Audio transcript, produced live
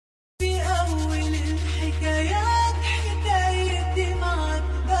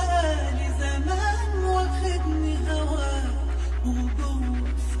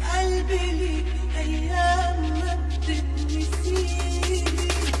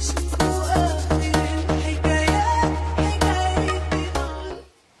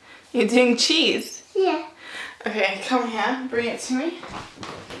You're doing cheese? Yeah. Okay, come here. Bring it to me.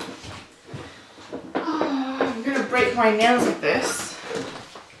 Oh, I'm gonna break my nails with this.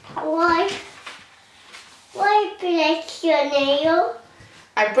 Why? Why break your nail?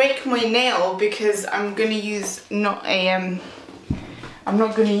 I break my nail because I'm gonna use I'm not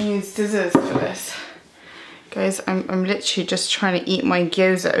gonna use scissors for this. Guys, I'm literally just trying to eat my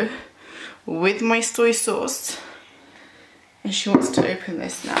gyoza with my soy sauce. And she wants to open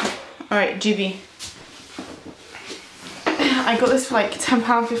this now. Alright, GB. I got this for like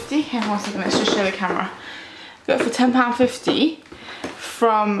 £10.50. Here, one second, let's just show the camera. Got it for £10.50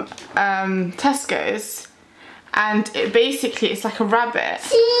 from Tesco's. And it basically, it's like a rabbit.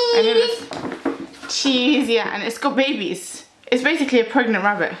 Cheese! And it cheese, yeah, and it's got babies. It's basically a pregnant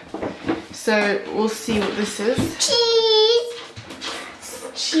rabbit. So we'll see what this is. Cheese!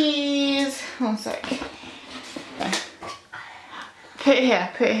 Cheese. One sec. Okay. Put it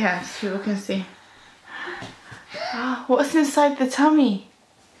here so people can see. Oh, what's inside the tummy?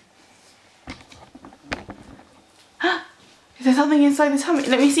 Is there something inside the tummy?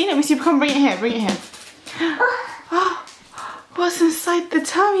 Let me see, come bring it here, Oh, what's inside the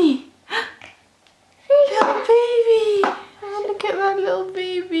tummy? Little baby. Oh, look at that little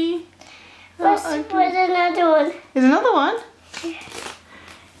baby. Where's another one? There's another one?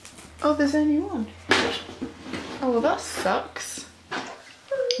 Oh, there's only one. Oh, well that sucks.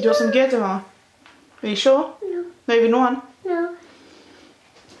 Do you want some gyoza? Are you sure? No. Not even one? No.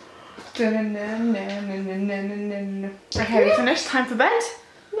 Okay, we finished? Time for bed?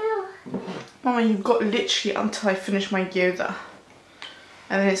 No. Mama, you've got literally until I finish my gyoza.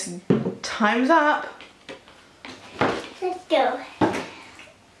 And then it's time's up. Let's go.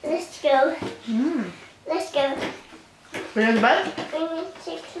 Let's go. Let's go. We're going to bed?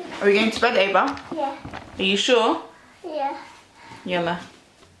 Are we going to bed, Ava? Yeah. Are you sure? Yeah. Yalla.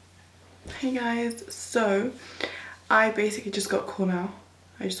 Hey guys, so I basically just got a call now.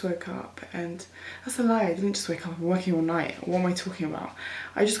 I just woke up, and that's a lie, I didn't just wake up, I'm working all night. What am I talking about?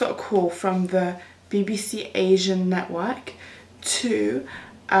 I just got a call from the BBC Asian network to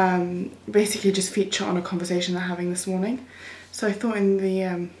basically just feature on a conversation they're having this morning. So I thought in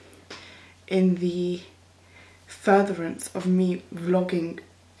the furtherance of me vlogging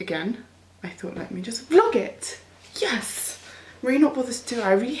again, I thought let me just vlog it. Yes! Really not bothered to do it.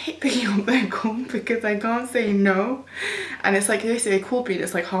 I really hate picking up their call because I can't say no. And it's like, basically they called me and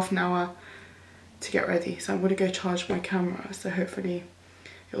it's like half an hour to get ready. So I'm gonna go charge my camera. So hopefully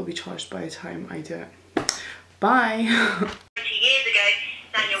it'll be charged by the time I do it. Bye. 20 years ago,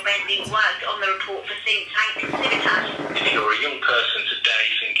 Daniel Bentley worked on the report for think tank Civitas. If you're a young person today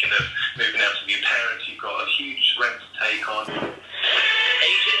thinking of moving out to be a parent, you've got a huge rent to take on.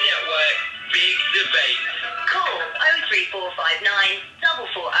 Asian Network, big debate. Call 03459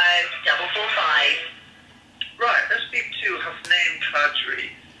 440 445. Right, let's speak to Hafnain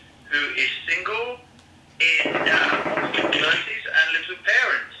Kadri, who is single, in her 30s and lives with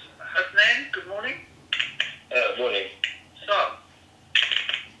parents. Hafnain, good morning. Morning. So,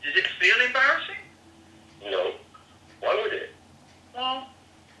 does it feel embarrassing? No. Why would it? Well,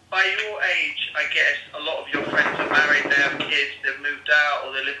 by your age, I guess a lot of your friends are married, they have kids, they've moved out,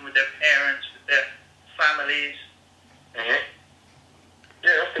 or they're living with their parents, with their families. Yeah,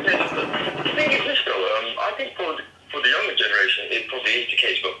 that's the case. But the thing is this though, I think for the younger generation, it probably is the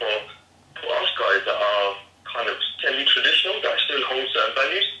case, but for us guys that are kind of semi-traditional, that still hold certain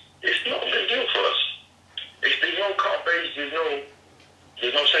values, it's not a big deal for us. There's no cut base, there's no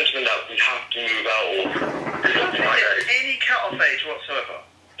sentiment that we have to move out or there's nothing like that. Any cut-off age whatsoever?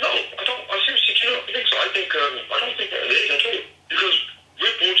 No, I seriously do not think so. I don't think that it is at all. Because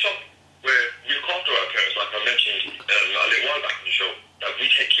we're brought up where we look after our parents, like I mentioned a little while back in the show, that we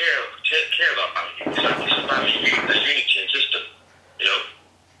take care of our family. It's like this family, the unity and system, you know.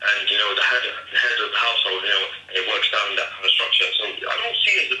 And, you know, the head of the household, you know, and it works down that kind of structure. So I don't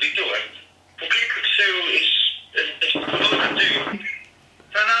see it as a big deal. And for people to, it's a lot to do.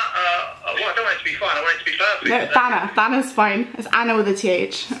 Tana, well, I don't want it to be fine, I want it to be perfect. No, Thana. Thana's fine. It's Anna with a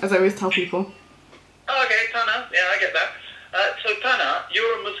TH, as I always tell people. Oh, okay, Tana, yeah, I get that. So Tana,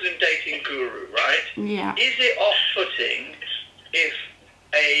 you're a Muslim dating guru, right? Yeah. Is it off-putting if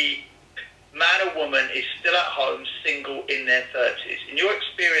a man or woman is still at home, single, in their 30s? In your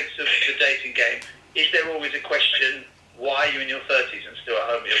experience of the dating game, is there always a question, why are you in your 30s and still at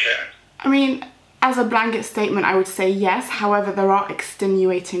home with your parents? I mean, as a blanket statement, I would say yes. However, there are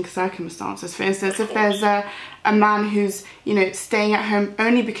extenuating circumstances. For instance, if there's a man who's, you know, staying at home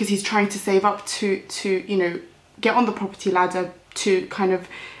only because he's trying to save up to you know, get on the property ladder to kind of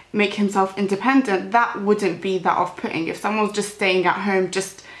make himself independent, that wouldn't be that off-putting. If someone's just staying at home,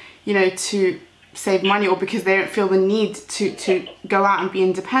 just, you know, to save money or because they don't feel the need to go out and be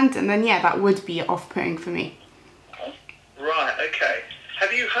independent, then yeah, that would be off-putting for me. Right, okay.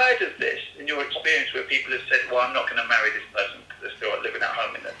 Have you heard of this in your experience where people have said, well, I'm not going to marry this person because they're still living at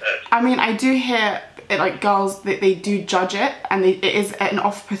home in their 30s? I mean, I do hear it, like girls, they do judge it, and it is an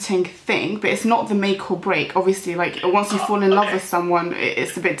off-putting thing, but it's not the make or break. Obviously, like once you fall in love with someone,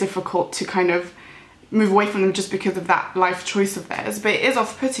 it's a bit difficult to kind of move away from them just because of that life choice of theirs. But it is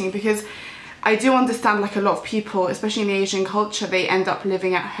off-putting because I do understand, like a lot of people, especially in the Asian culture, they end up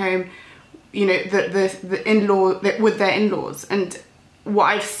living at home, you know, the in-law with their in-laws, and what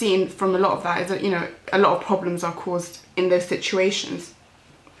I've seen from a lot of that is that, you know, a lot of problems are caused in those situations.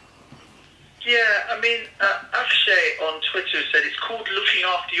 Yeah, I mean, Akshay on Twitter said it's called looking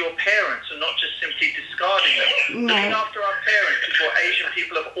after your parents and not just simply discarding them. No. Looking after our parents is what Asian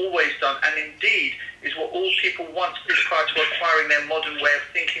people have always done, and indeed is what all people once did prior to acquiring their modern way of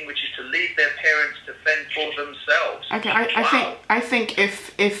thinking, which is to leave their parents to fend for themselves. Okay, I think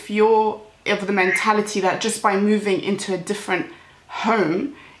if you're of the mentality that just by moving into a different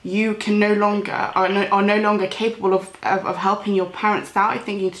home you can no longer are no longer capable of helping your parents out, I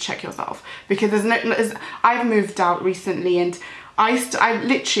think you need to check yourself, because I've moved out recently, and I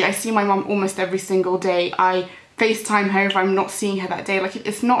see my mum almost every single day. I FaceTime her if I'm not seeing her that day. Like,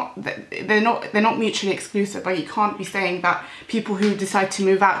 it's not, they're not mutually exclusive. Like, you can't be saying that people who decide to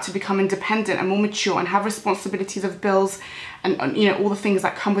move out to become independent and more mature and have responsibilities of bills and you know, all the things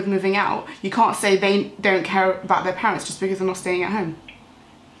that come with moving out, you can't say they don't care about their parents just because they're not staying at home.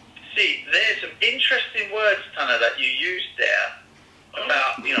 See, there's some interesting words, Tana, that you used there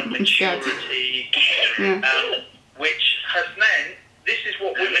about, you know, maturity, which has meant this is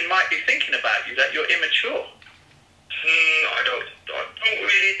what women might be thinking about you, that you're immature. I don't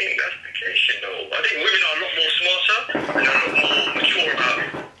really think that's the case, you know. I think women are a lot more smarter and a lot more mature about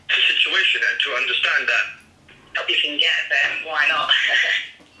the situation, and to understand that if you can get there, why not?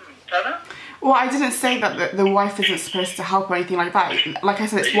 Tana? Well, I didn't say that the wife isn't supposed to help or anything like that. Like I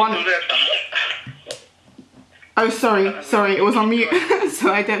said, it's one... Oh, sorry, it was on mute,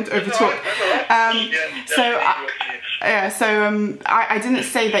 so I didn't overtalk. I didn't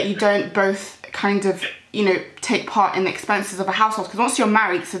say that you don't both kind of, you know, take part in the expenses of a household, because once you're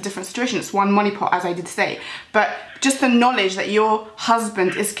married, it's a different situation. It's one money pot, as I did say. But just the knowledge that your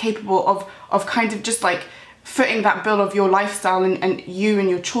husband is capable of kind of just like footing that bill of your lifestyle and you and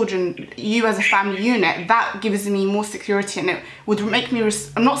your children, you as a family unit, that gives me more security, and it would make me,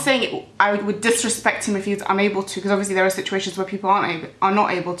 I'm not saying I would disrespect him if he was unable to, because obviously there are situations where people are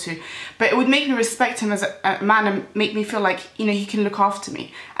not able to, but it would make me respect him as a man and make me feel like, you know, he can look after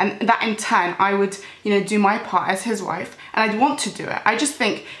me, and that in turn I would, you know, do my part as his wife, and I'd want to do it. I just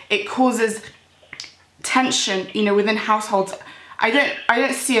think it causes tension, you know, within households. I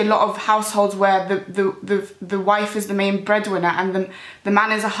don't see a lot of households where the wife is the main breadwinner and the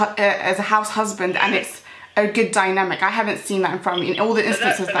man is a house husband, and it's a good dynamic. I haven't seen that in front of me in all the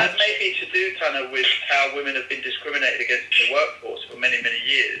instances. That may be to do, Tana, with how women have been discriminated against in the workforce for many, many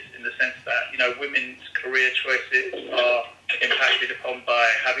years, in the sense that, you know, women's career choices are impacted upon by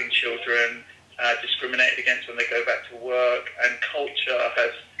having children, discriminated against when they go back to work, and culture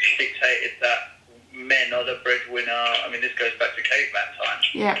has dictated that men are the breadwinner. I mean, this goes back to caveman times.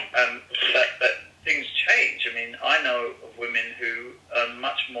 Yeah. But things change. I mean, I know of women who earn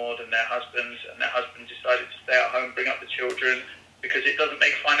much more than their husbands, and their husband decided to stay at home, bring up the children, because it doesn't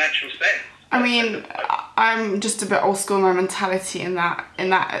make financial sense. I mean, I'm just a bit old school in my mentality in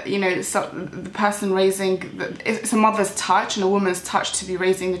that, you know, so the person raising, it's a mother's touch and a woman's touch to be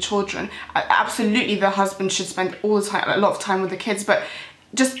raising the children. Absolutely, the husband should spend all the time, a lot of time with the kids, but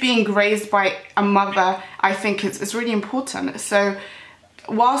just being raised by a mother, I think it's really important. So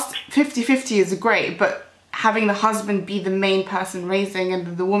whilst 50-50 is great, but having the husband be the main person raising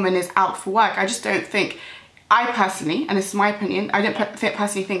and the woman is out for work, I just don't think, I personally, and this is my opinion, I don't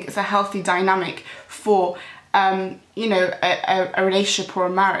personally think it's a healthy dynamic for, you know, a relationship or a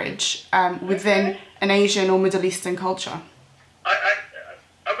marriage within an Asian or Middle Eastern culture.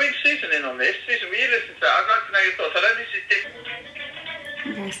 I'll bring Susan in on this. Susan, will you listen to that? I'd like to know your thoughts. I know this is different.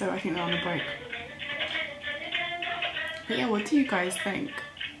 Okay, so I think they're on a break. But yeah, what do you guys think?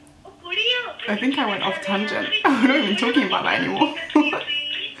 I think I went off tangent. I'm not even talking about that anymore.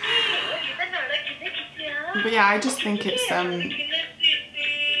 But yeah, I just think it's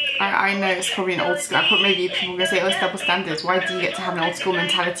I know it's probably an old school. I thought maybe people are gonna say, oh, it's double standards. Why do you get to have an old school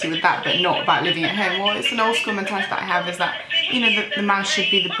mentality with that, but not about living at home? Well, it's an old school mentality that I have, is that, you know, the man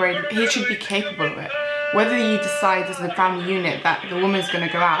should be the brain. He should be capable of it. Whether you decide as a family unit that the woman's going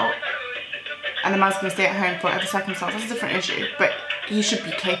to go out and the man's going to stay at home for whatever circumstance, that's a different issue. But he should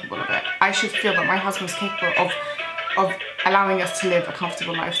be capable of it. I should feel that my husband's capable of allowing us to live a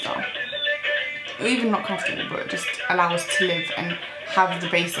comfortable lifestyle. Or even not comfortable, but just allow us to live and have the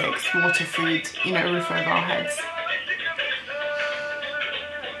basics, water, food, you know, a roof over our heads.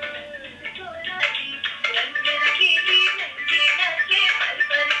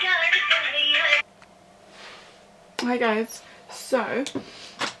 Hi guys, so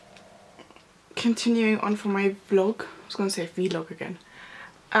continuing on from my vlog, I was going to say vlog again.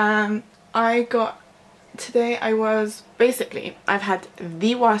 Today I've had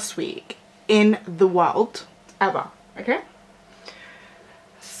the worst week in the world ever, okay?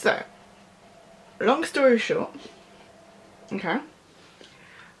 So, long story short, okay,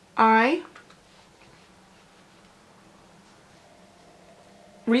 I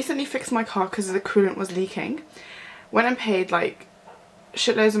recently fixed my car because the coolant was leaking. Went and paid like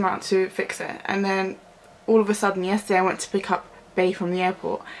shitloads amount to fix it, and then all of a sudden yesterday I went to pick up Bay from the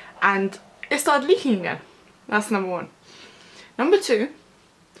airport and it started leaking again. That's number one. Number two,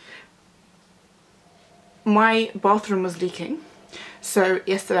 my bathroom was leaking, so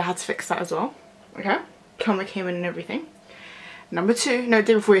yesterday I had to fix that as well. Okay, plumber came in and everything. Number two, no,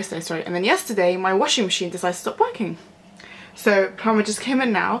 day before yesterday, sorry. And then yesterday my washing machine decided to stop working, so plumber just came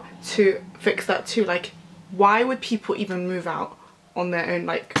in now to fix that too. Like, why would people even move out on their own,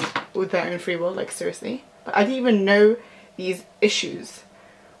 like with their own free will? Like, seriously? Like, I didn't even know these issues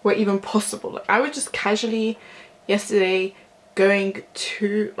were even possible. Like, I was just casually yesterday going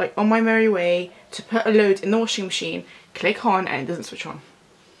to, like, on my merry way to put a load in the washing machine, click on, and it doesn't switch on.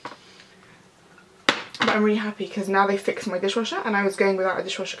 But I'm really happy because now they fixed my dishwasher, and I was going without a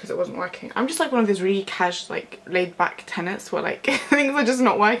dishwasher because it wasn't working. I'm just like one of those really casual, like, laid back tenants where like things are just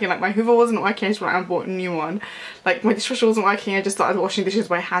not working. Like, my Hoover wasn't working, I just went out and bought a new one. Like, my dishwasher wasn't working, I just started washing dishes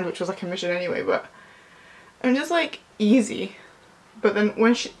by hand, which was like a mission anyway. But I'm just like easy. But then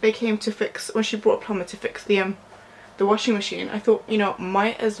when she brought a plumber to fix the washing machine, I thought, you know,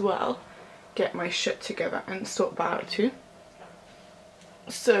 might as well get my shit together and sort that out too.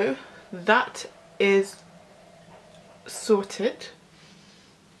 So that is sorted,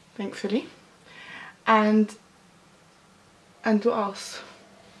 thankfully. And what else?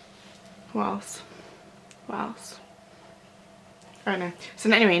 What else? What else? I don't know. So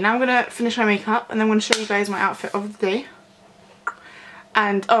anyway, now I'm gonna finish my makeup and then I'm gonna show you guys my outfit of the day.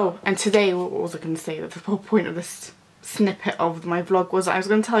 And oh, and today, what was I gonna say? The whole point of this snippet of my vlog was that I was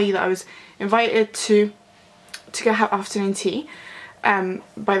gonna tell you that I was invited to go have afternoon tea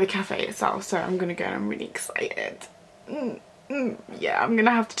by the cafe itself, so I'm gonna go and I'm really excited. Yeah, I'm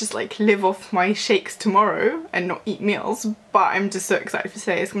gonna have to just like live off my shakes tomorrow and not eat meals, but I'm just so excited for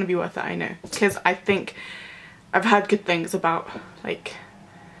today. It's gonna be worth it, I know, because I think I've heard good things about like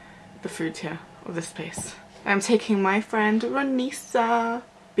the food here of this place. I'm taking my friend Ronisa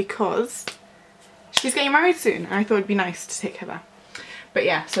because she's getting married soon and I thought it'd be nice to take her there. But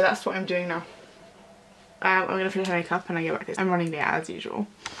yeah, so that's what I'm doing now. I'm gonna finish my makeup and I get back to this. I'm running late as usual.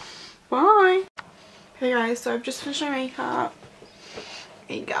 Bye! Hey guys, so I've just finished my makeup.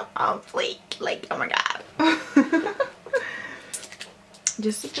 Makeup on fleek, like, oh my god.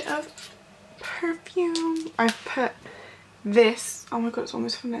 Just a bit of perfume. I've put this, oh my god, it's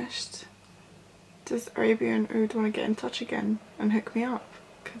almost finished. Does Arabian Oud want to get in touch again and hook me up?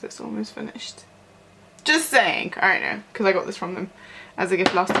 Because it's almost finished. Just saying, I don't know, because I got this from them as a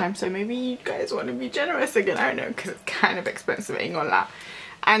gift last time, so maybe you guys want to be generous again, I don't know, because it's kind of expensive, ain't gonna lie.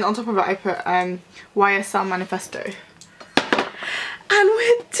 And on top of that I put YSL Manifesto. And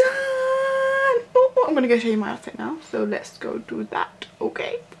we're done! Oh, I'm gonna go show you my outfit now, so let's go do that.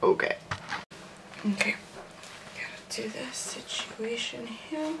 Okay, okay. Okay, gotta do this situation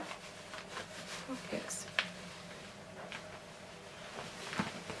here. Focus.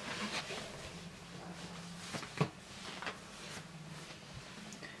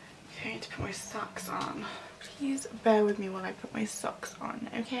 Okay, I need to put my socks on. Please bear with me while I put my socks on,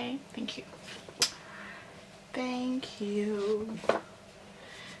 okay? Thank you. Thank you.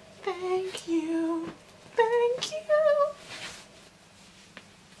 Thank you. Thank you.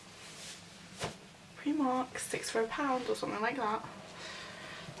 Primark, 6 for £1 or something like that.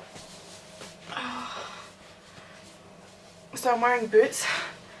 So I'm wearing boots,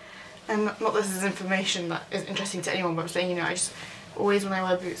 and not this is information that is interesting to anyone, but I'm saying, you know, I just always when I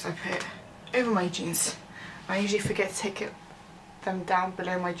wear boots I put it over my jeans. I usually forget to take them down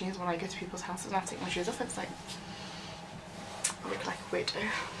below my jeans when I go to people's houses and I take my shoes off. It's like, I look like a weirdo,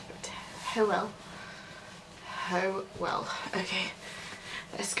 but oh well. Oh well. Okay,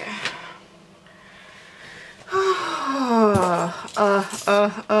 let's go.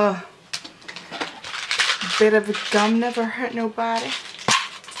 bit of a gum never hurt nobody.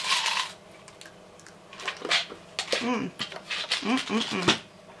 Alright,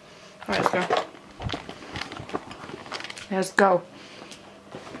 let's go. Let's go.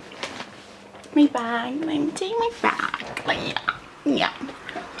 My bag. Let me take my bag. Like, yeah.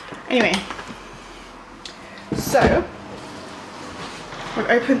 Anyway. So, I've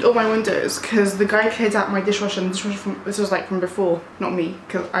opened all my windows because the guy cleared out my dishwasher, and this was like from before, not me,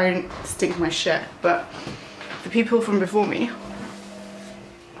 because I don't stink my shit, but the people from before me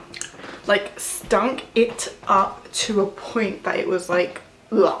like stunk it up to a point that it was like,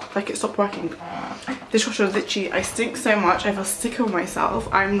 ugh, like it stopped working. Dishwasher was literally, I stink so much, I feel sick of myself,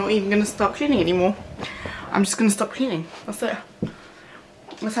 I'm not even gonna start cleaning anymore. I'm just gonna stop cleaning, that's it.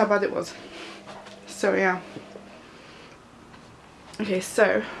 That's how bad it was. So yeah. Okay,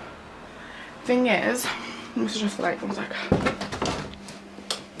 so thing is, let me switch off the light, 1 sec.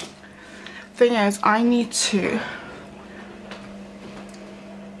 Thing is, I need to,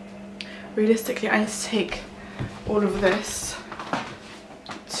 realistically, I need to take all of this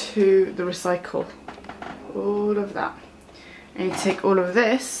to the recycle. All of that. I need to take all of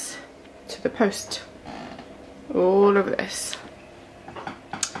this to the post. All of this.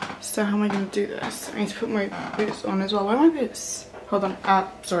 So how am I going to do this? I need to put my boots on as well. Where are my boots? Hold on,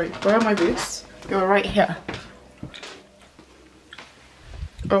 sorry, where are my boots? They were right here.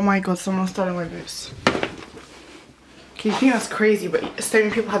 Oh my god, someone's stolen my boots. Okay, you think that's crazy, but so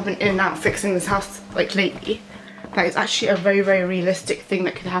many people have been in and out fixing this house like lately. That is actually a very, very realistic thing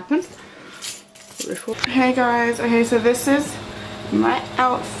that could happen. Hey guys, okay, so this is my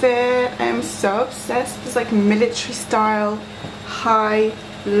outfit. I am so obsessed. It's like military style, high,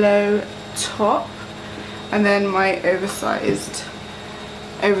 low top. And then my oversized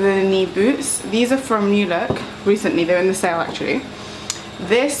over the knee boots. These are from New Look. Recently, they're in the sale actually.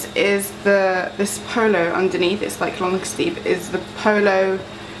 This is this polo underneath. It's like long sleeve. Is the polo,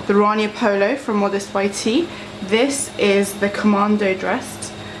 the Rania polo from Modest by T. This is the commando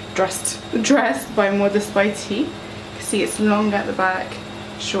dressed by Modest by T. You can see it's long at the back,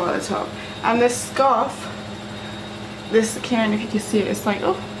 short at the top. And this scarf, this, I can't know if you can see it. It's like,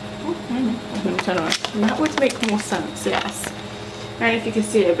 oh, let me turn around. That would make more sense, yes. I don't know if you can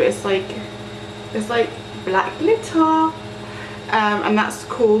see it, but it's like black glitter, and that's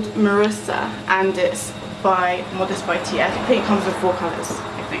called Marissa, and it's by Modest by T. I think it comes with 4 colours,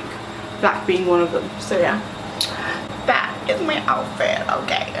 I think, black being one of them. So yeah, that is my outfit.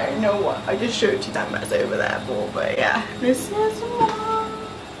 Okay, I know what I just showed you that mess over there for, but yeah, this is one.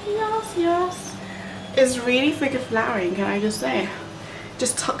 Yes, it's really freaking flattering, can I just say?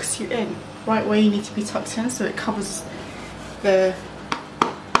 Just tucks you in right where you need to be tucked in, so it covers the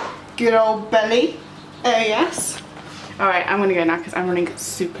good old belly. Oh yes. Alright, I'm gonna go now because I'm running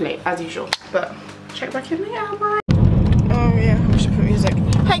super late as usual, but check back in later. Bye. Oh yeah, I should put music.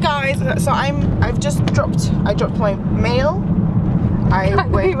 Hey guys, so I dropped my mail. I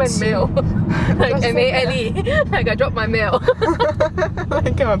went mail. Like M-A-L-E. Like I dropped my mail. Like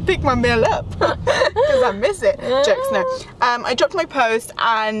I'm gonna pick my mail up because I miss it. Jokes, no. I dropped my post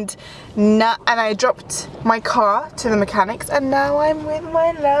and I dropped my car to the mechanics, and now I'm with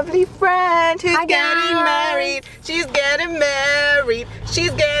my lovely friend who's getting married. She's getting married.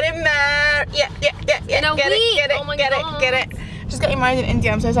 She's getting married. Yeah. In a week. Get it. She's getting married in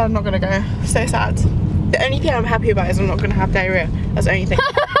India. I'm so sad I'm not gonna go. So sad. The only thing I'm happy about is I'm not gonna have diarrhea. That's the only thing.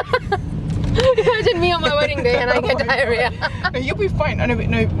 Imagine me on my wedding day and I get diarrhea. No, you'll be fine. No,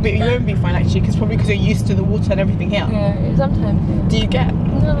 but you won't be fine actually, because probably because you're used to the water and everything here. Yeah, sometimes. Yeah. Do you get?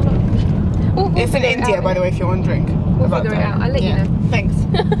 No. It's in India, by the way, if you're wondering. We'll figure it out. I'll let you know. Thanks.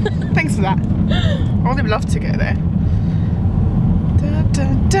 Thanks for that. I would love to go there.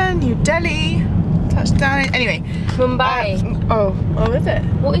 New Delhi. Touchdown. Anyway. Mumbai. Oh, is it?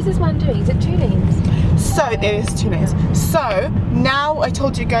 What is this man doing? Is it 2 lanes? So there is 2 lanes. So now I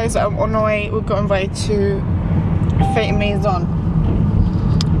told you guys that I'm on our way. We got invited to Fête Maison,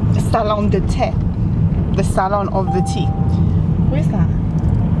 the Salon de Thé, the Salon of the Tea. Where's that?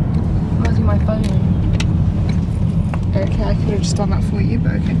 I'm using my phone. Okay, I could have just done that for you,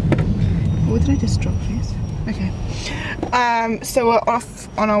 but okay. What did I just drop, please? Okay. So we're off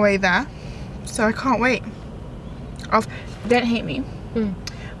on our way there. So I can't wait. Don't hate me,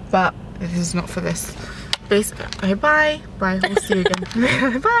 but this is not for this. Okay, bye. We'll see you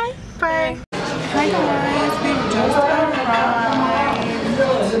again. Bye. Hi guys, we've just arrived.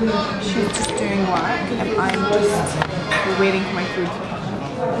 She's just doing work, and we're waiting for my food.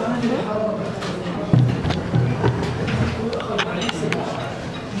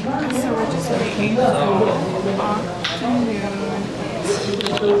 So we're just waiting for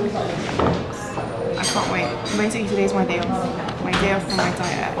afternoon. I can't wait. Basically today's my day off. My day off from my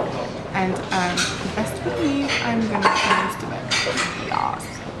diet. And best believe I'm gonna do most of it. Yes.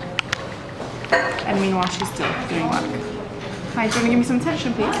 And meanwhile she's still doing work. Hi, do you wanna give me some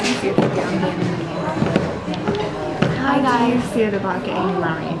attention please? Thank you. Hi guys. How do you feel about getting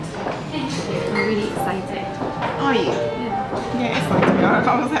married? I'm really excited. Are you? Yeah, it's fine to be honest.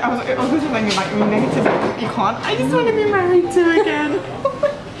 I was just thinking like negative, you can't. I just want to be married too again.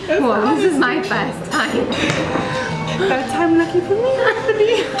 Well, this is my first time. Third time lucky for me,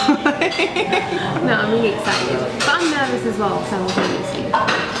 hopefully. No, I'm really excited. But I'm nervous as well, simultaneously.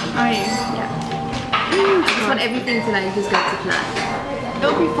 Are you? Yeah. I just want everything to like just go to plan.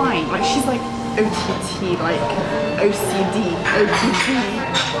 It'll be fine. Like she's like OTT, like OCD, OTT,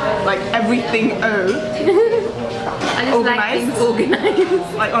 like everything O. I just like things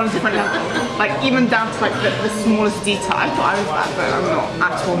organized. Like on a different level. Like even down to like the smallest detail. I thought I was bad, but I'm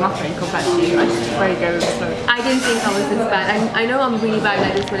not at all nothing compared to you. I just very go with the flow. I didn't think I was this bad. I know I'm really bad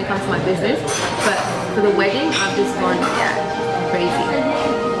like this when it comes to my business, but for the wedding, I've just gone, crazy.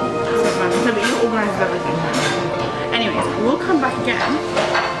 So but you organise everything. Anyways, we'll come back again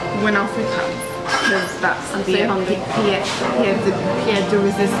when our food comes. Because that's I'm so hungry. Pierre de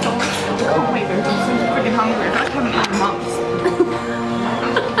resistance. I can't wait though, I'm so freaking hungry. I haven't eaten in months.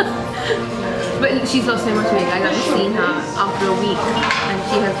 But she's lost so much weight, guys. I've seen her after a week and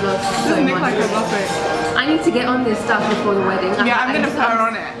she has lost so Doesn't look much like weight. I've lost it. I need to get on this stuff before the wedding. Yeah, I'm gonna put her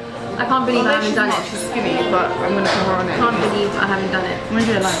on it. I can't believe I haven't done it. She's skinny, but I'm gonna put her on it. I can't believe I haven't done it. I'm gonna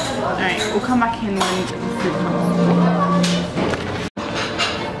do it live. Alright, we'll come back in when the food comes.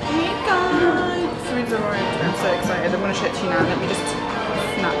 Hey guys! Food's arrived. I'm so excited. I'm gonna show it to you now. Let me just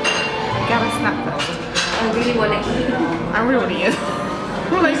snap. Get a snap first. I really want it. I really want to eat it.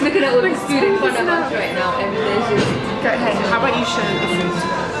 I'm just looking at all the food in front of us right now and there's just... Go ahead, how about you show the food?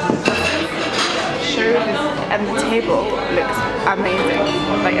 Show this, and the table looks amazing.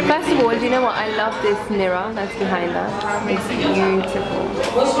 Like amazing. First of all, do you know what? I love this mirror that's behind that. It's beautiful.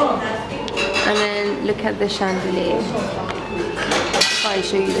 And then look at the chandelier. Before I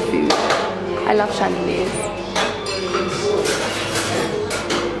show you the food. I love chandeliers.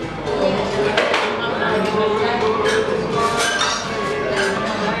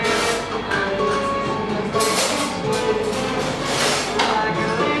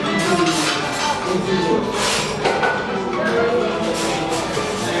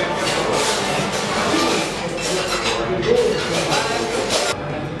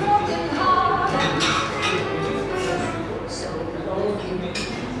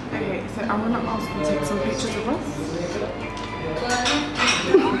 Okay, so I'm gonna ask you to take some pictures of us.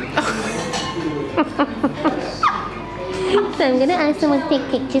 So I'm gonna ask someone to take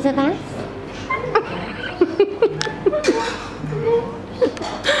pictures of us.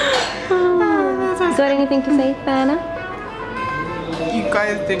 Got anything to say, Fana? You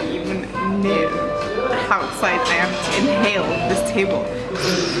guys didn't even know how excited I am to inhale this table.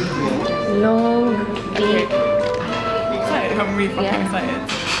 Long, Okay. Excited? I'm really fucking Yeah. excited.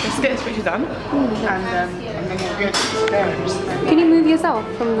 Let's get this picture done and then we'll go to the Can you move yourself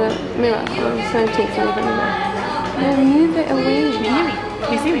from the mirror? I'm just going to take something from the mirror. No, move it away. Can you hear me?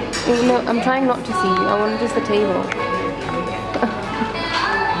 Can you see me? No, I'm trying not to see you. I want just the table.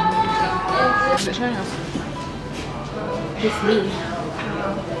 Is it showing us? Just me.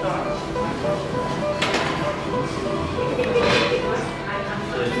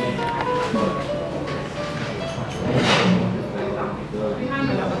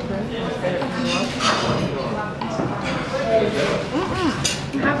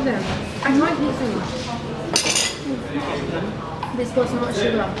 Have them. I can't eat so much. This got so much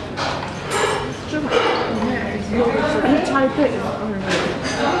sugar. Sugar? Yeah, it's yogurt sugar. You type it. You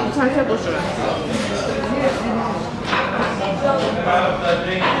type table sugar.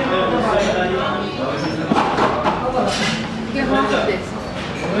 Get half of this.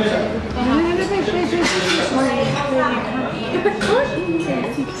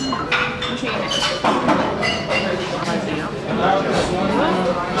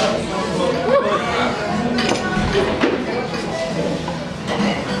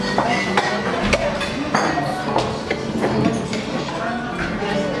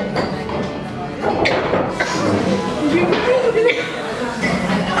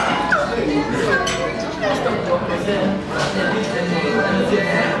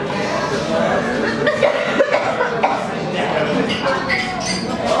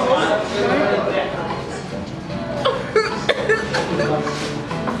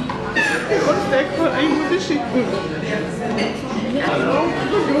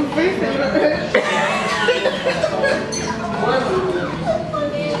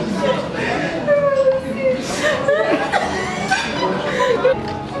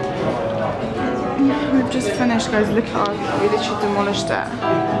 demolished, guys. Look at us. We literally demolished it.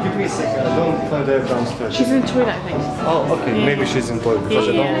 Give me a second. I don't find her downstairs. She's in the toilet, I think. Oh, okay. Yeah. Maybe she's in the toilet because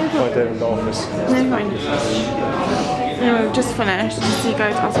I don't find her in the office. No, fine. Anyway, we've just finished. You see,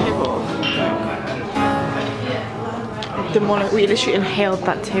 guys, our table. We literally inhaled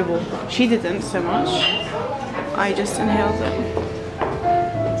that table. She didn't so much. I just inhaled it.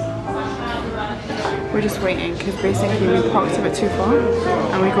 We're just waiting because basically we parked a bit too far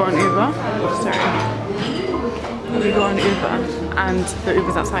and we got an Uber. Sorry. We got an Uber and the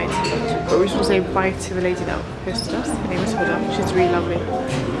Uber's outside. But we just want to say bye to the lady that hosted us. Her name is Huda. She's really lovely.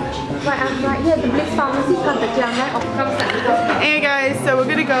 Right, I'm right here. The Bliss Pharmacy perfect. I'm right off. Hey guys, so we're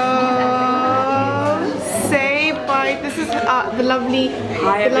gonna go say bye. This is the lovely,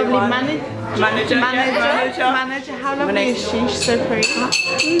 manager. How lovely is she? She's so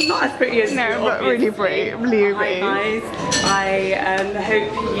pretty. Not as pretty as No, but really pretty. Really pretty. Hi guys, I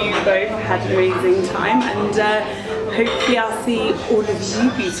hope you both had an amazing time, and hopefully I'll see all of you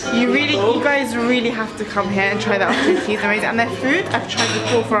beautiful people. You guys really have to come here and try that opportunity. It's amazing. And their food, I've tried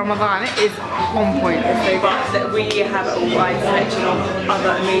before for Ramadan, it is on point. But we have a wide selection of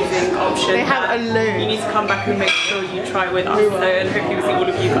other amazing options. They have a load. You need to come back and make sure you try with us, and hopefully we'll see all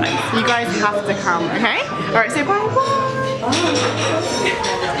of you guys. You guys have to come, okay? Alright, say bye.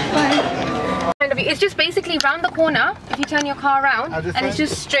 It's just basically round the corner if you turn your car around, and it's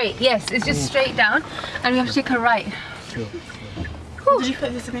just straight. Yes, it's just straight down, and we have to take a right. Sure. Did you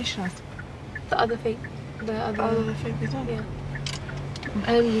put this information on? The other thing. The other thing is on? Yeah. And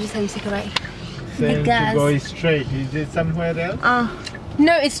then you just have to take a right. Same to go straight. Is it somewhere else?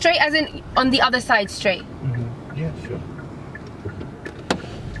 No, it's straight as in on the other side straight. Yeah, sure.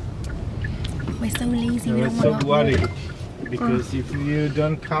 We're so lazy. I was so worried because if you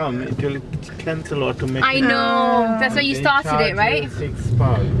don't come, it will cancel automatically. I know. That's why you started it, right?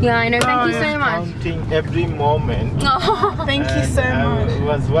 £6. Yeah, I know. Thank you so much. Counting every moment. Oh, thank you so much. I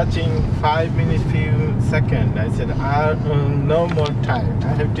was watching 5 minutes, few seconds. I said, no more time.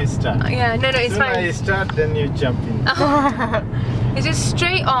 I have to start. Yeah, no, it's Soon fine. I start, then you jump in. It's just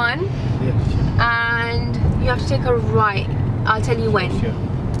straight on, Yeah, sure. and you have to take a right. I'll tell you when. Sure.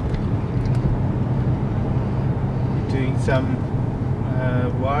 Doing some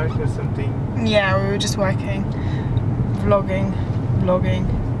work or something? Yeah, we were just working, vlogging.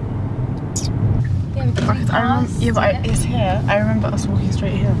 Yeah, it's here. I remember us walking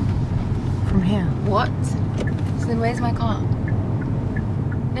straight here. From here. What? So then where's my car?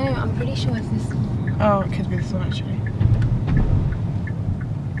 No, I'm pretty sure it's this one. Oh, it could be this one actually.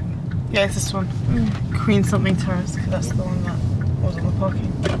 Yeah, it's this one. Queen something Terrace, because that's the one that was on the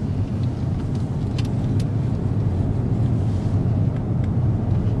parking.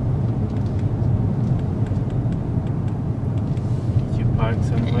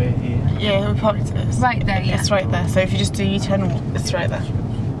 Somewhere here. Yeah, we parked it. It's right there, yeah. It's right there. So if you just do U-turn, it's right there.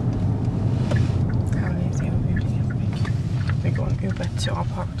 How lazy are we being? We got an Uber to our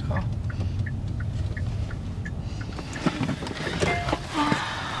parked car.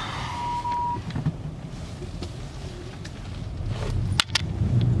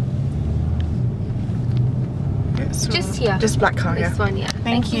 Just here. Just black car, This one, yeah.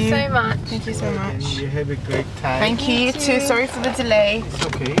 Thank you so much. Thank you so much. You have a great time. Thank you, you too. Sorry for the delay. It's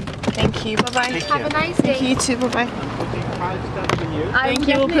okay. Thank you. Bye-bye. Have a nice day. Thank you too. Bye-bye. Putting 5 stars for you. Thank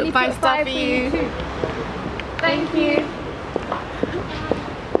you. We'll put 5 stars for you. Thank you.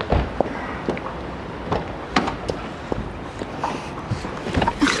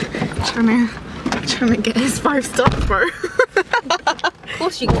 Trying to get his 5 stars, bro. Of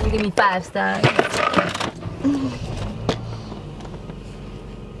course you're gonna give me 5 stars.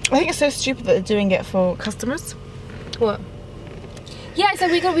 I think it's so stupid that they're doing it for customers. What? Yeah, so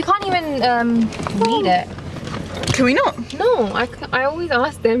we can't even read it. Can we not? No, I always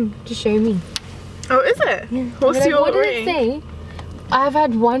ask them to show me. Oh, is it? Yeah. What's your what did rating? it say? I've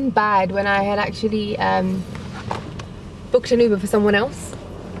had one bad when I had actually booked an Uber for someone else,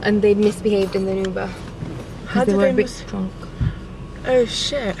 and they'd misbehaved in the Uber. How They did were they a bit drunk. Oh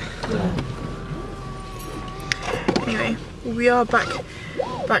shit. Yeah. Anyway, we are back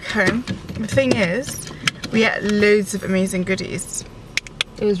home. The thing is, we ate loads of amazing goodies.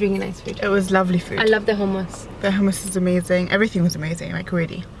 It was really nice food. It was lovely food. I love the hummus. The hummus is amazing. Everything was amazing, like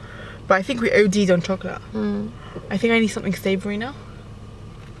really. But I think we OD'd on chocolate. I think I need something savoury now.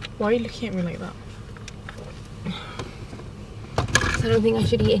 Why are you looking at me like that? So I don't think I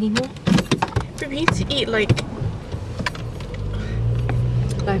should eat anymore. But we need to eat like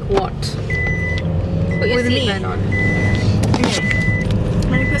what? Put your with me. seatbelt on. Okay.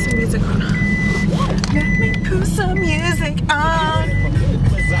 Let me put some music on. Let me put some music on.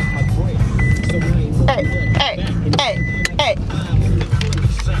 Hey, hey,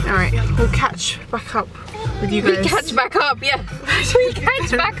 back up with you guys. We catch back up, yeah. We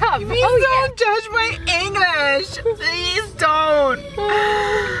catch back up. Please don't judge my English. Please don't.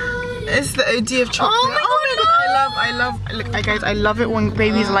 It's the OD of chocolate. Oh my god, I love, look, guys, I love it when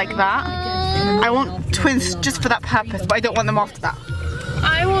babies like that. I want twins just for that purpose, but I don't want them after that.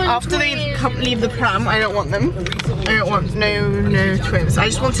 I want After twins. they leave the pram, I don't want them. I don't want no twins. I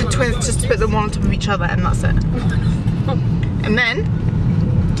just wanted twins just to put them one on top of each other and that's it. And then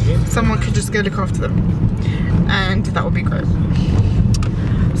someone could just go look after them. And that would be great.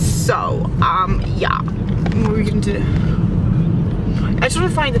 So, yeah. What are we gonna do? I just want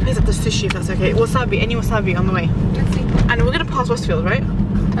to find the place that does sushi if that's okay. Wasabi, any wasabi on the way. Let's see. And we're gonna pass Westfield, right?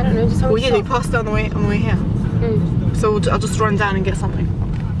 I don't know, just Well, yeah, we passed on the way here. Mm. So I'll just run down and get something.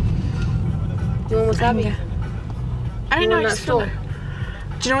 You want wasabi? I don't You know. want I that just feel store?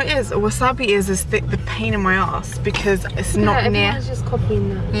 like, do you know what it is? Wasabi is the pain in my ass because it's not near. Everyone's just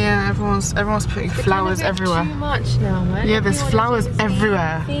copying that. Yeah, everyone's putting flowers It's kind of everywhere. too much now, man. Yeah, there's flowers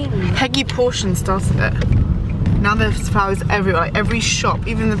everywhere. Peggy Portion started it. Now there's flowers everywhere. Like every shop,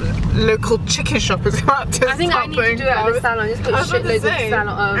 even the local chicken shop is about to I think I start need to putting do it at the flowers. salon. Just put I was about to shitloads of say, salon.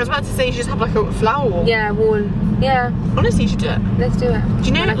 I was about to say you just have like a flower wall. Yeah, wall. Yeah, Honestly, you should do it. let's do it. Do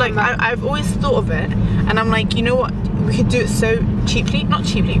you know, When I like, come back. I've always thought of it, and I'm like, you know what, we could do it so cheaply, not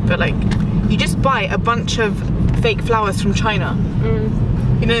cheaply, but like, you just buy a bunch of fake flowers from China.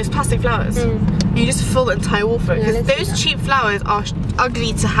 You know, those plastic flowers. You just fill the entire wall for it. Yeah, Because let's do those that. cheap flowers are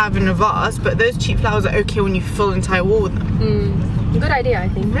ugly to have in a vase, but those cheap flowers are okay when you fill the entire wall with them. Good idea, I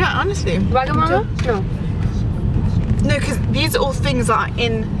think. Yeah, honestly. Wagamama? No. No, because these are all things that are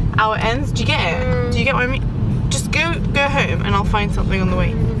in our ends. Do you get it? Do you get what I mean? Just go home and I'll find something on the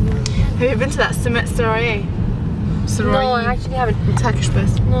way. Have you been to that Samet Sarai? No, I actually haven't. Turkish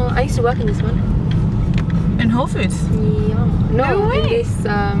place. No, I used to work in this one. In Whole Foods? Yeah. No, way. in this,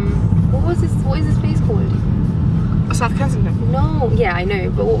 what is this place called? South Kensington. No, yeah, I know,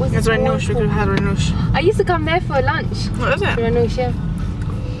 but what was It's this Ranoush, we could have had Ranoush. I used to come there for lunch. What is it? Ranoush, yeah.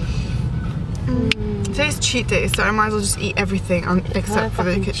 Today's cheat day, so I might as well just eat everything except for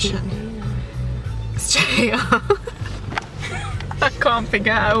the Fucking kitchen. cheap. It's JR. I can't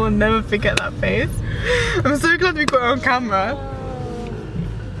forget, I will never forget that face. I'm so glad we got it on camera.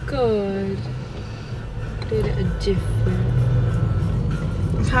 Good. Did it a different.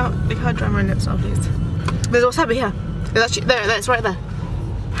 Look how dry my lips are, please. There's wasabi here. There's actually, there, it's right there.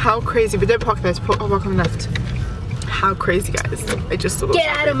 How crazy, but don't park there, park on the left. How crazy, guys. I just saw Get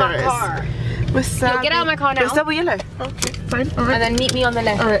out of my car. Wasabi. Yo, get out of my car now. Wasabi yellow. Okay, fine, alright. And then meet me on the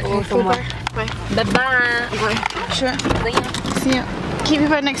left. Alright, or somewhere. bye. Bye-bye. Bye. Sure. Bye. See ya. Keep your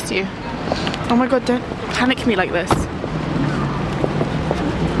phone next to you. Oh my god, don't panic me like this.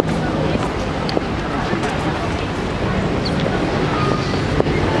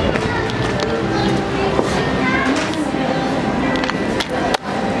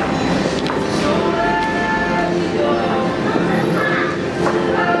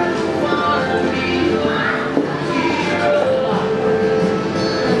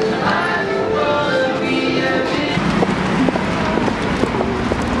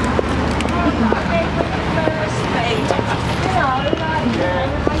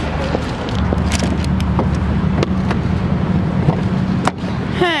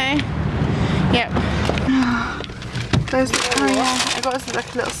 Hey. Yep. There's I got us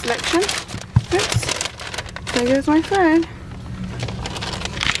like a little selection. Oops. There goes my phone.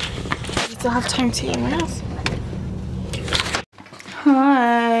 We still have time to eat my house.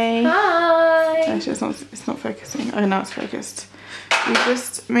 Hi. Hi. Actually, it's not focusing. Oh, now it's focused. We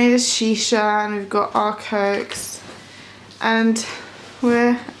just made a shisha and we've got our cokes. And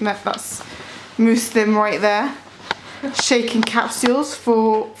that's Muslim right there. Shaking capsules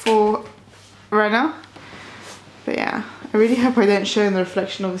for Rena. But yeah, I really hope I don't show in the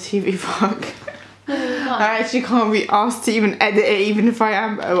reflection of the TV vlog. I actually can't be asked to even edit it even if I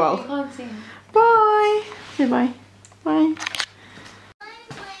am, but oh well. You can't see. Bye. Say bye. Bye.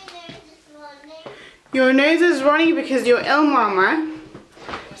 Your nose is running because you're ill, Mama.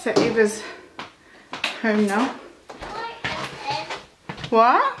 So Ava's home now.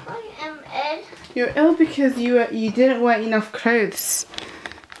 What? You're ill because you didn't wear enough clothes.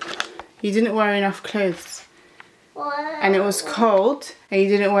 You didn't wear enough clothes. And it was cold and you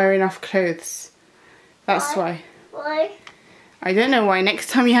didn't wear enough clothes. That's why. Why? I don't know why. Next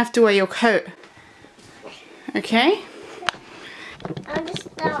time you have to wear your coat. Okay? I'm a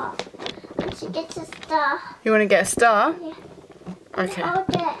star. I should get a star. You want to get a star? Yeah. Okay. I'll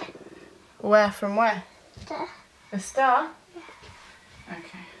get Where? From where? the A star?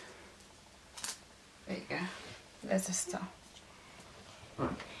 Okay. There you go. There's a star.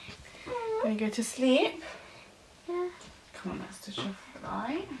 Gonna go to sleep? Yeah. Come on, let's switch off the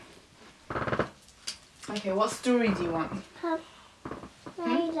light. Okay, what story do you want?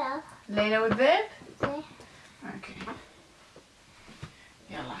 Layla. Layla with Viv? Yeah. Okay.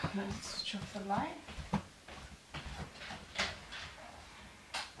 Yeah, let's switch off the light.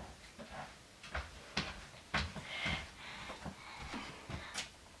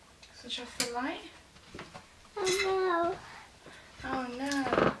 Switch off the light. Oh no. Oh no.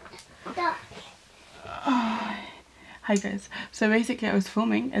 Stop. Hi guys, so basically I was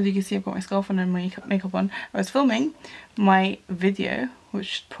filming, as you can see I've got my scarf on and my makeup on. I was filming my video, which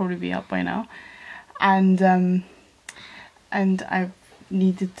should probably be up by now, and I've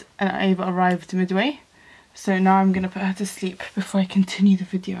arrived midway, so now I'm gonna put her to sleep before I continue the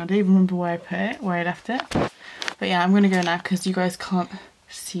video. I don't even remember where I put it, where I left it, but yeah, I'm gonna go now because you guys can't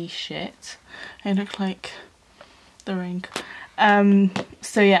see shit. I look like the ring.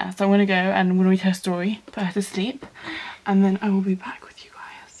 So yeah, so I'm gonna go and I'm gonna read her story, put her to sleep, and then I will be back with you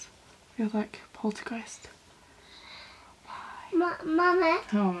guys. Feel like poltergeist. Bye. Mama.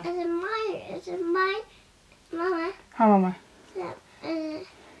 How Mama? Is it my Mama? How Mama? Is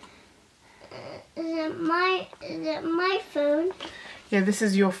it my phone? Yeah, this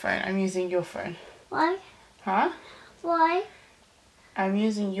is your phone. I'm using your phone. Why? Huh? Why? I'm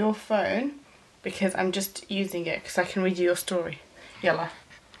using your phone because I'm just using it because I can read you your story. Yalla.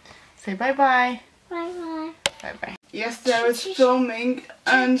 Say bye bye. Bye bye. Bye bye. Yesterday I was filming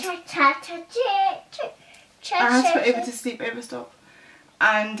and I had to put Ava to sleep. Ava, stop.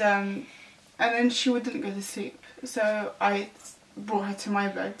 And then she wouldn't go to sleep, so I brought her to my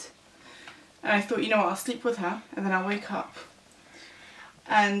bed. And I thought, you know what, I'll sleep with her and then I'll wake up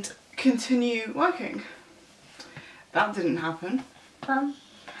and continue working. That didn't happen.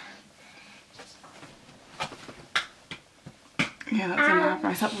 Yeah, that didn't happen.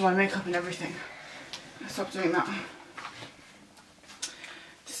 I slept with my makeup and everything. I stopped doing that.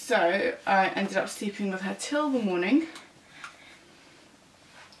 So I ended up sleeping with her till the morning.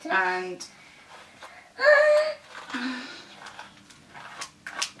 And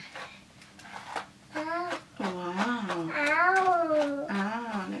wow. Ow.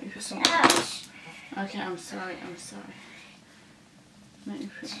 Ah, let me put some. Ouch. Okay, I'm sorry. Let me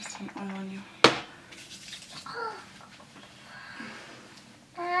put some oil on you.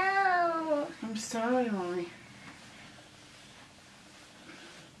 Ow. I'm sorry, Mommy.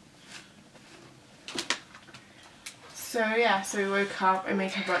 So yeah, so we woke up, I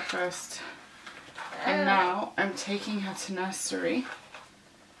made her breakfast, and now I'm taking her to nursery.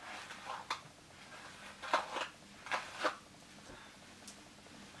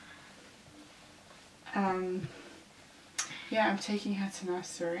 Yeah, I'm taking her to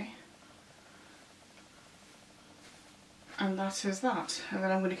nursery. And that is that. And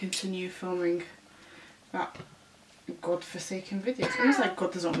then I'm going to continue filming that godforsaken video. It's almost like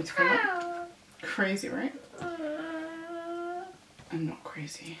God doesn't want me to film it. Crazy, right? I'm not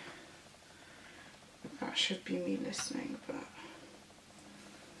crazy. But that should be me listening, but...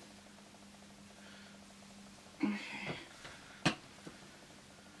 Okay.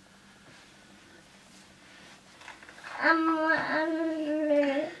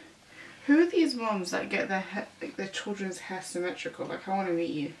 Who are these moms that get their children's hair symmetrical? Like, I want to meet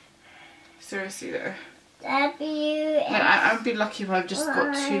you. Seriously though. Like, I'd be lucky if I've just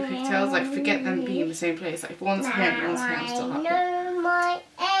got two pigtails. Like, forget them being in the same place. Like, if one's here and one's here, I'm still happy. I know my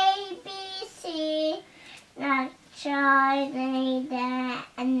ABC. Now try that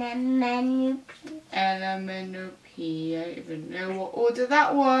and then menu P. L-M-N-O-P. I don't even know what order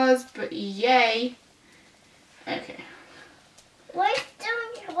that was, but yay. Okay. Why are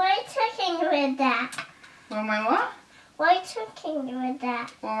you talking with that? What am I what? Why are you talking with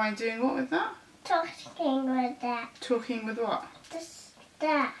that? What am I doing what with that? Talking with that. Talking with what?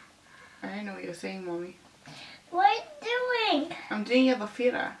 That. I don't know what you're saying, Mommy. What are you doing? I'm doing Yalla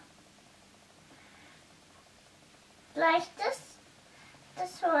Fira. Like this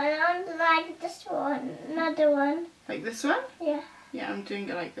one, and like this one, another one. Like this one? Yeah. Yeah, I'm doing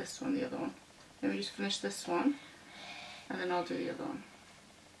it like this one, the other one. Let me just finish this one, and then I'll do the other one.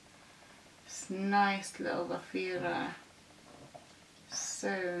 It's nice little Lafira.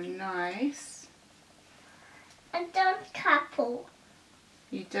 So nice. And don't couple.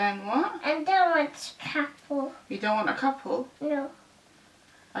 You don't what? And don't want couple. You don't want a couple? No.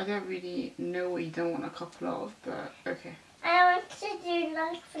 I don't really know what you don't want a couple of, but okay. I want to do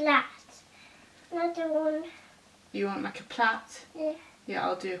like flat. Another one. You want like a plait? Yeah. Yeah,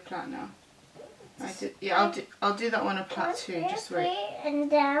 I'll do a plait now. I'll do that one a plait too, just wait. And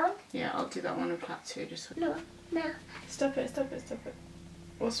down. Yeah, I'll do that one a plait too, just wait. No. Stop it.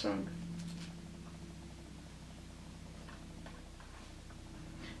 What's wrong?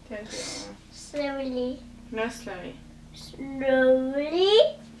 Slowly. No, slowly.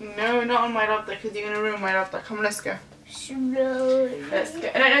 Slowly. No, not on my laptop because you're gonna ruin my laptop. Come on, let's go. Slowly. Let's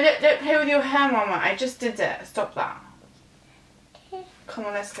go. No, don't play with your hair, Mama. I just did it. Stop that. Okay. Come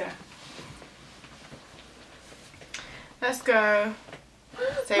on, let's go. Let's go.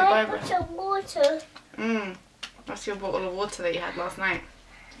 Say My bye, bottle of water. That's your bottle of water that you had last night.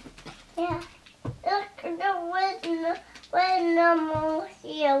 Yeah. Look, where's no more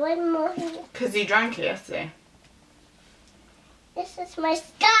here? Where's more here? Because you drank it yesterday. This is my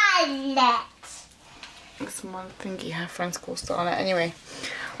Scarlet. It's my thingy. Her friend's called Starlet. Anyway,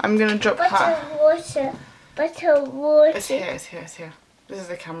 I'm gonna drop Bottle her. of water. Bottle of water. It's here, it's here, it's here. This is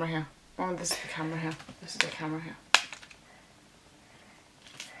the camera here. Oh, this is the camera here. This is the camera here.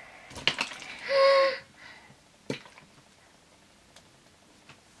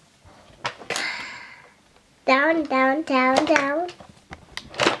 Down, down, down, down.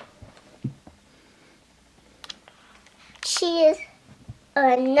 Cheese.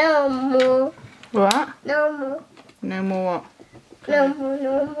 No more. What? No more. No more what? No more,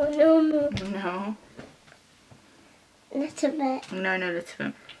 no more, no more. No. Little bit. No, no, little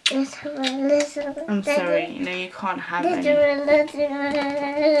bit. Little bit, little bit. I'm sorry. No, you can't have Little any. bit, little bit.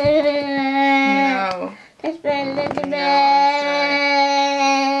 No. Little bit, little bit.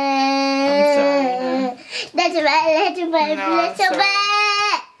 I'm sorry. Little bit, little bit, No, I'm little sorry.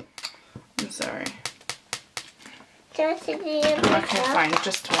 bit. I'm sorry. Just to do your Okay, makeup. fine.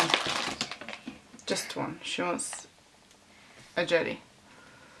 Just one. Just one. She wants a jelly.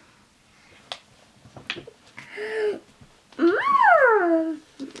 Mmm.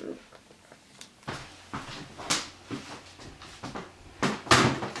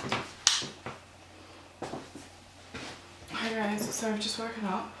 Hi guys, so I've just woken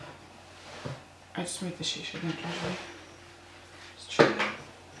up. I just made the shisha, don't judge me. Just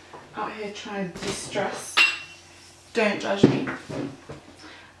out here trying to de-stress. Don't judge me.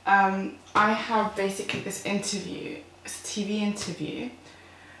 I have basically this interview, it's a TV interview.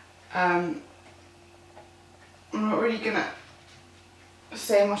 I'm not really gonna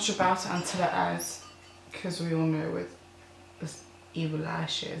say much about it until it airs, because we all know with this evil eye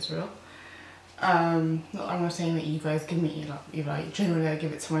shit is real. I'm not saying that you guys give me evil eye, generally I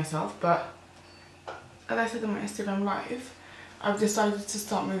give it to myself, but as I said on my Instagram live, I've decided to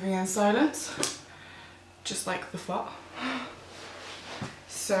start moving in silence, just like the fart.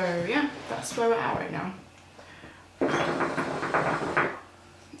 So yeah, that's where we're at right now.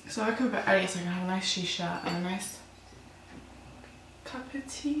 So I woke up a bit early so I can have a nice shisha and a nice cup of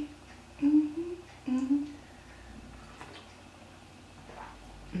tea.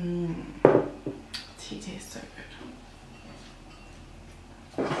 Tea tastes so good.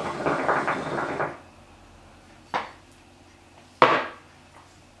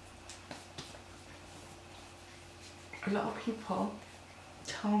 A lot of people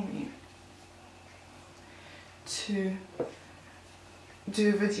tell me to do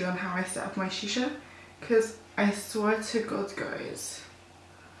a video on how I set up my shisha, because I swear to God guys,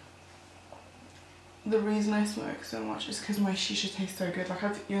 the reason I smoke so much is because my shisha tastes so good. Like,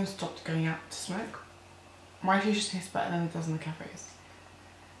 I've even stopped going out to smoke. My shisha tastes better than it does in the cafes.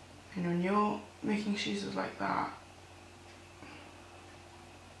 And when you're making shishas like that,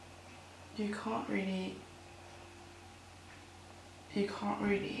 you can't really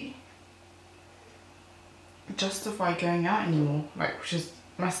justify going out anymore, like, which is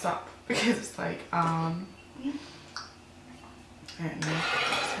messed up, because it's like, I don't know.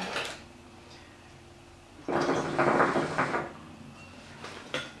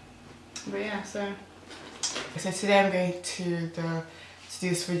 But yeah, so today I'm going to do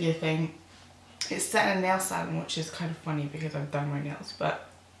this video thing. It's set in a nail salon, which is kind of funny because I've done my nails, but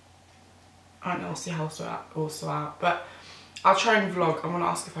I don't know, we'll see how it's also out. But I'll try and vlog. I'm gonna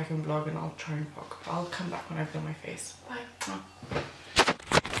ask if I can vlog and I'll try and vlog. But I'll come back when I've done my face. Bye.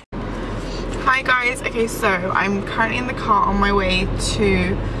 Hi guys, okay, so I'm currently in the car on my way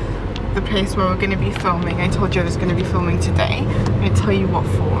to the place where we're going to be filming. I told you I was going to be filming today. I'm going to tell you what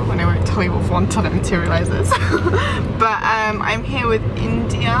for, and I won't tell you what for until it materializes. But I'm here with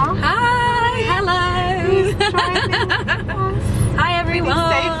India. Hi, hello. Who's driving us Hi everyone.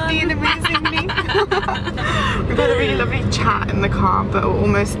 safely and amazingly. We've had a really lovely chat in the car, but we're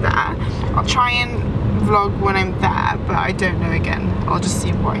almost there. I'll try and vlog when I'm there, but I don't know again. I'll just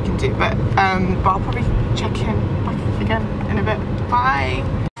see what I can do. But I'll probably check in back again in a bit. Bye.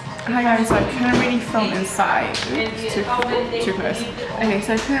 Hi guys, so I couldn't really film inside. Oops, too close. Okay,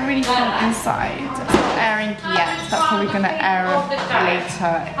 so I couldn't really film inside. It's not airing yet. That's probably gonna air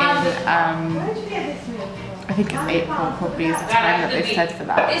later in I think it's April probably is the time that they've said for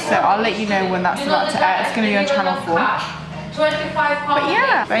that. So I'll let you know when that's about to air. It's going to be on Channel 4. But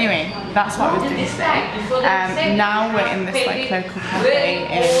yeah, but anyway, that's what I was doing today. Now we're in this like local cafe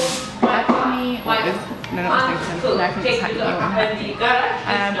in Hackney, no, not Islington, no, I think it's Hackney.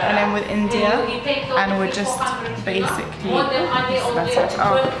 And then with India, and we're just basically, oh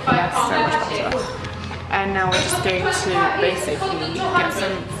yes, so much better. And now we're just going to basically get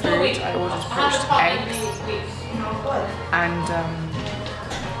some food. I ordered poached eggs and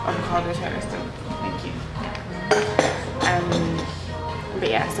avocado toast. Thank you. But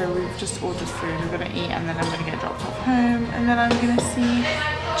yeah, so we've just ordered food. We're gonna eat, and then I'm gonna get dropped off home, and then I'm gonna see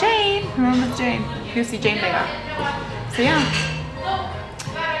Jane. Remember Jane? You'll see Jane later. So yeah,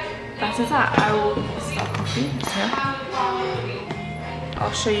 that is that. I will start coffee. It's here.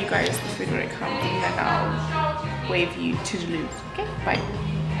 I'll show you guys the food when it comes, and then I'll wave you to the loop. Okay, bye.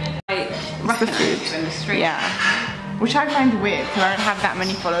 What's the food? In the street. Yeah, which I find weird because I don't have that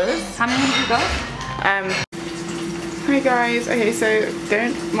many followers. How many have you got? Hi guys. Okay, so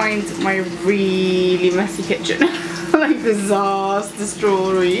don't mind my really messy kitchen. Like disaster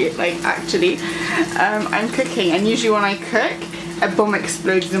story. Like actually, I'm cooking, and usually when I cook, a bomb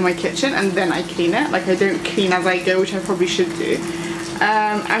explodes in my kitchen, and then I clean it. Like I don't clean as I go, which I probably should do.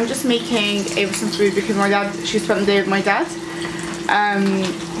 I'm just making Ava some food because my dad, she spent the day with my dad.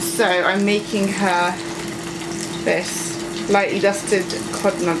 So I'm making her this lightly dusted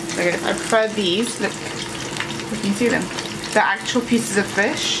cod nuggets. Okay, I prefer these. Look, you can see them. They're actual pieces of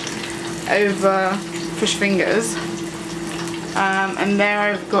fish over fish fingers. And there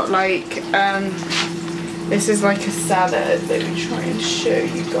I've got like, this is like a salad. Let me try and show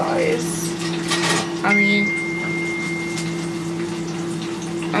you guys. I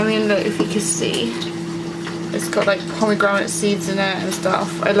mean, look, if you can see, it's got like pomegranate seeds in it and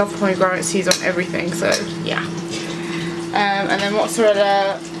stuff. I love pomegranate seeds on everything, so yeah. And then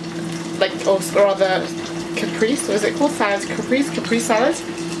mozzarella, like, or rather caprese, what is it called? Salad, caprese salad.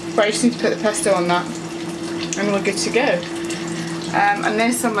 But I just need to put the pesto on that, and we're good to go. And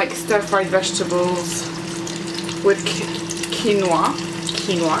then some like stir-fried vegetables with quinoa.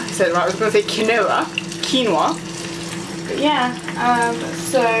 I said it right, I was going to say quinoa. But yeah,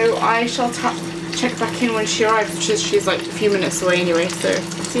 so I shall check back in when she arrives, which is she's like a few minutes away anyway, so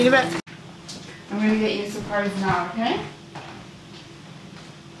see you in a bit. I'm going to get you a surprise now, okay?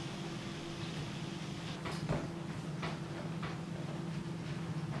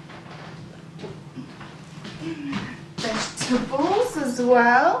 Vegetables as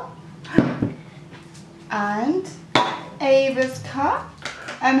well, and Ava's cup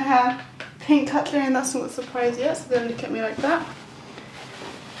and her pink cutlery, and that's not a surprise yet, so don't look at me like that.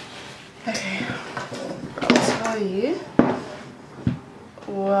 Okay, I'll tell you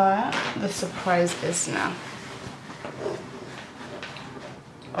what the surprise is now.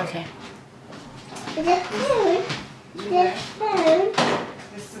 Okay. The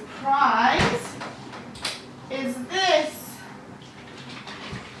surprise is this.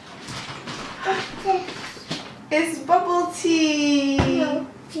 What's this? It's bubble tea. No.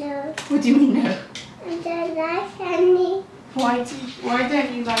 What do you mean no? I don't like honey. Why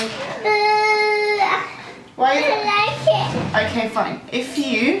don't you like it? I don't like it. Okay, fine. If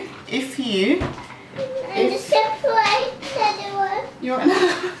you And the surprise other one. You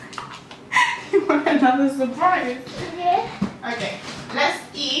want another surprise? Yeah. Okay, let's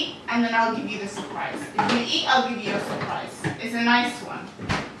eat and then I'll give you the surprise. If you eat, I'll give you a surprise. It's a nice one.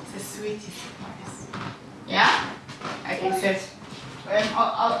 It's a sweetie surprise. Yeah? Okay, so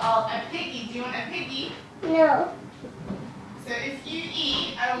I'll a piggy. Do you want a piggy? No. So if you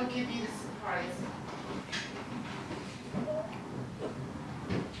eat, I will give you the surprise.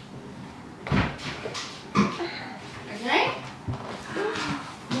 Okay?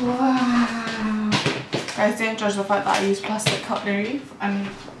 Wow. Guys, don't judge the fact that I use plastic cutlery and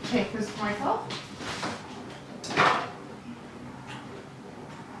papers for myself.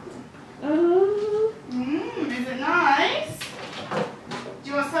 Is it nice? Do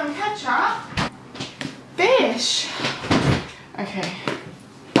you want some ketchup? Fish. Okay.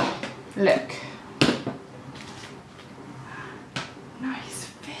 Look. Nice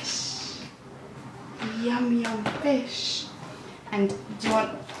fish. Yum yum fish. And do you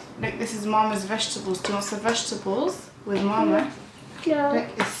want, look, this is Mama's vegetables. Do you want some vegetables with Mama? No. Look,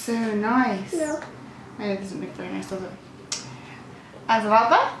 it's so nice. No. I know it doesn't look very nice, does it? As well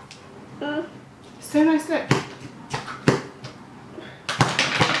that? So nice, look.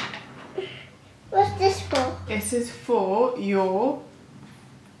 What's this for? This is for your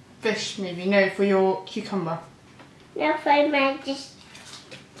fish, maybe. No, for your cucumber. No, for my just.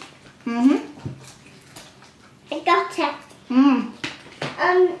 Mm.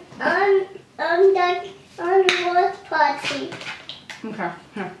 On the watch party. Okay,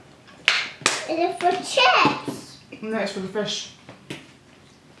 here. Is it for chips? No, it's for the fish.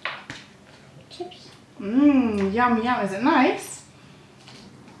 Chips. Mmm, yum, yum. Is it nice?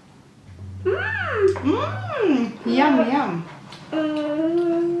 Mmm. Mmm, yum, yum.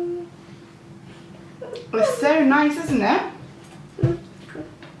 Mm. It's so nice, isn't it?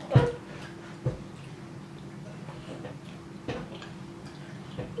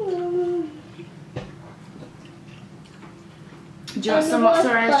 Do you want some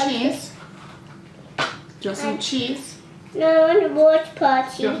mozzarella cheese? Do you want some cheese? No, on the watch Do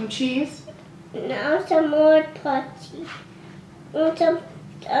party. you want some cheese? No, some more party.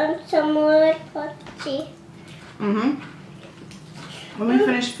 Some more party. Mm-hmm. When we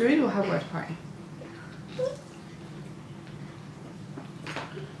finish food, we'll have word party.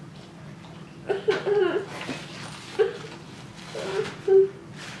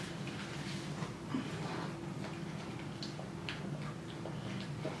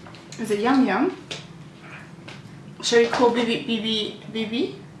 Is it yum yum? Shall we call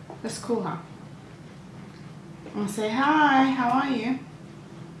Bibi? Let's call her. And say hi, how are you?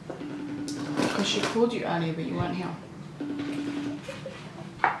 Because she called you earlier but you weren't here.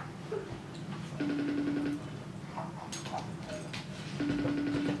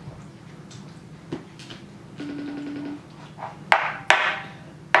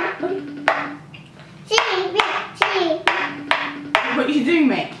 What are you doing,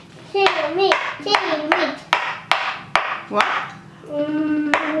 mate? What?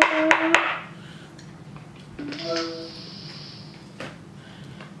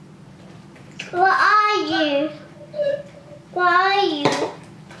 What are you? What are you?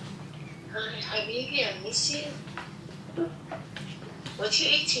 Hi, baby, I miss you. What you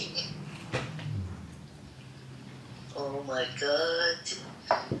eating? Oh my God.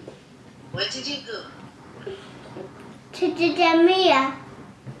 Where did you go? To the Jamia.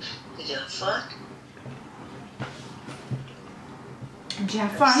 Did you have fun? Did you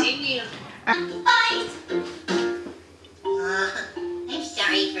have fun? I've seen you. Bye. I'm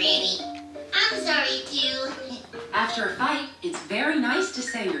sorry, Granny. I'm sorry, too. After a fight, it's very nice to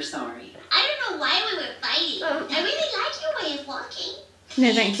say you're sorry. I don't know why we were fighting. I really like your way of walking.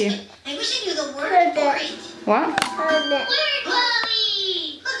 No, thank you. I wish I knew the word for it. What? Word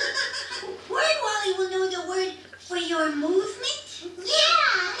Wally! Word Wally will know the word for your movement? Yeah!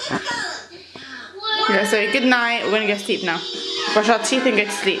 Let's go! Yeah, so good night. We're gonna go to sleep now. Brush our teeth and go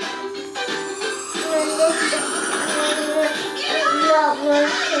to sleep. Not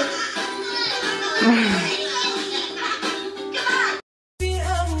working.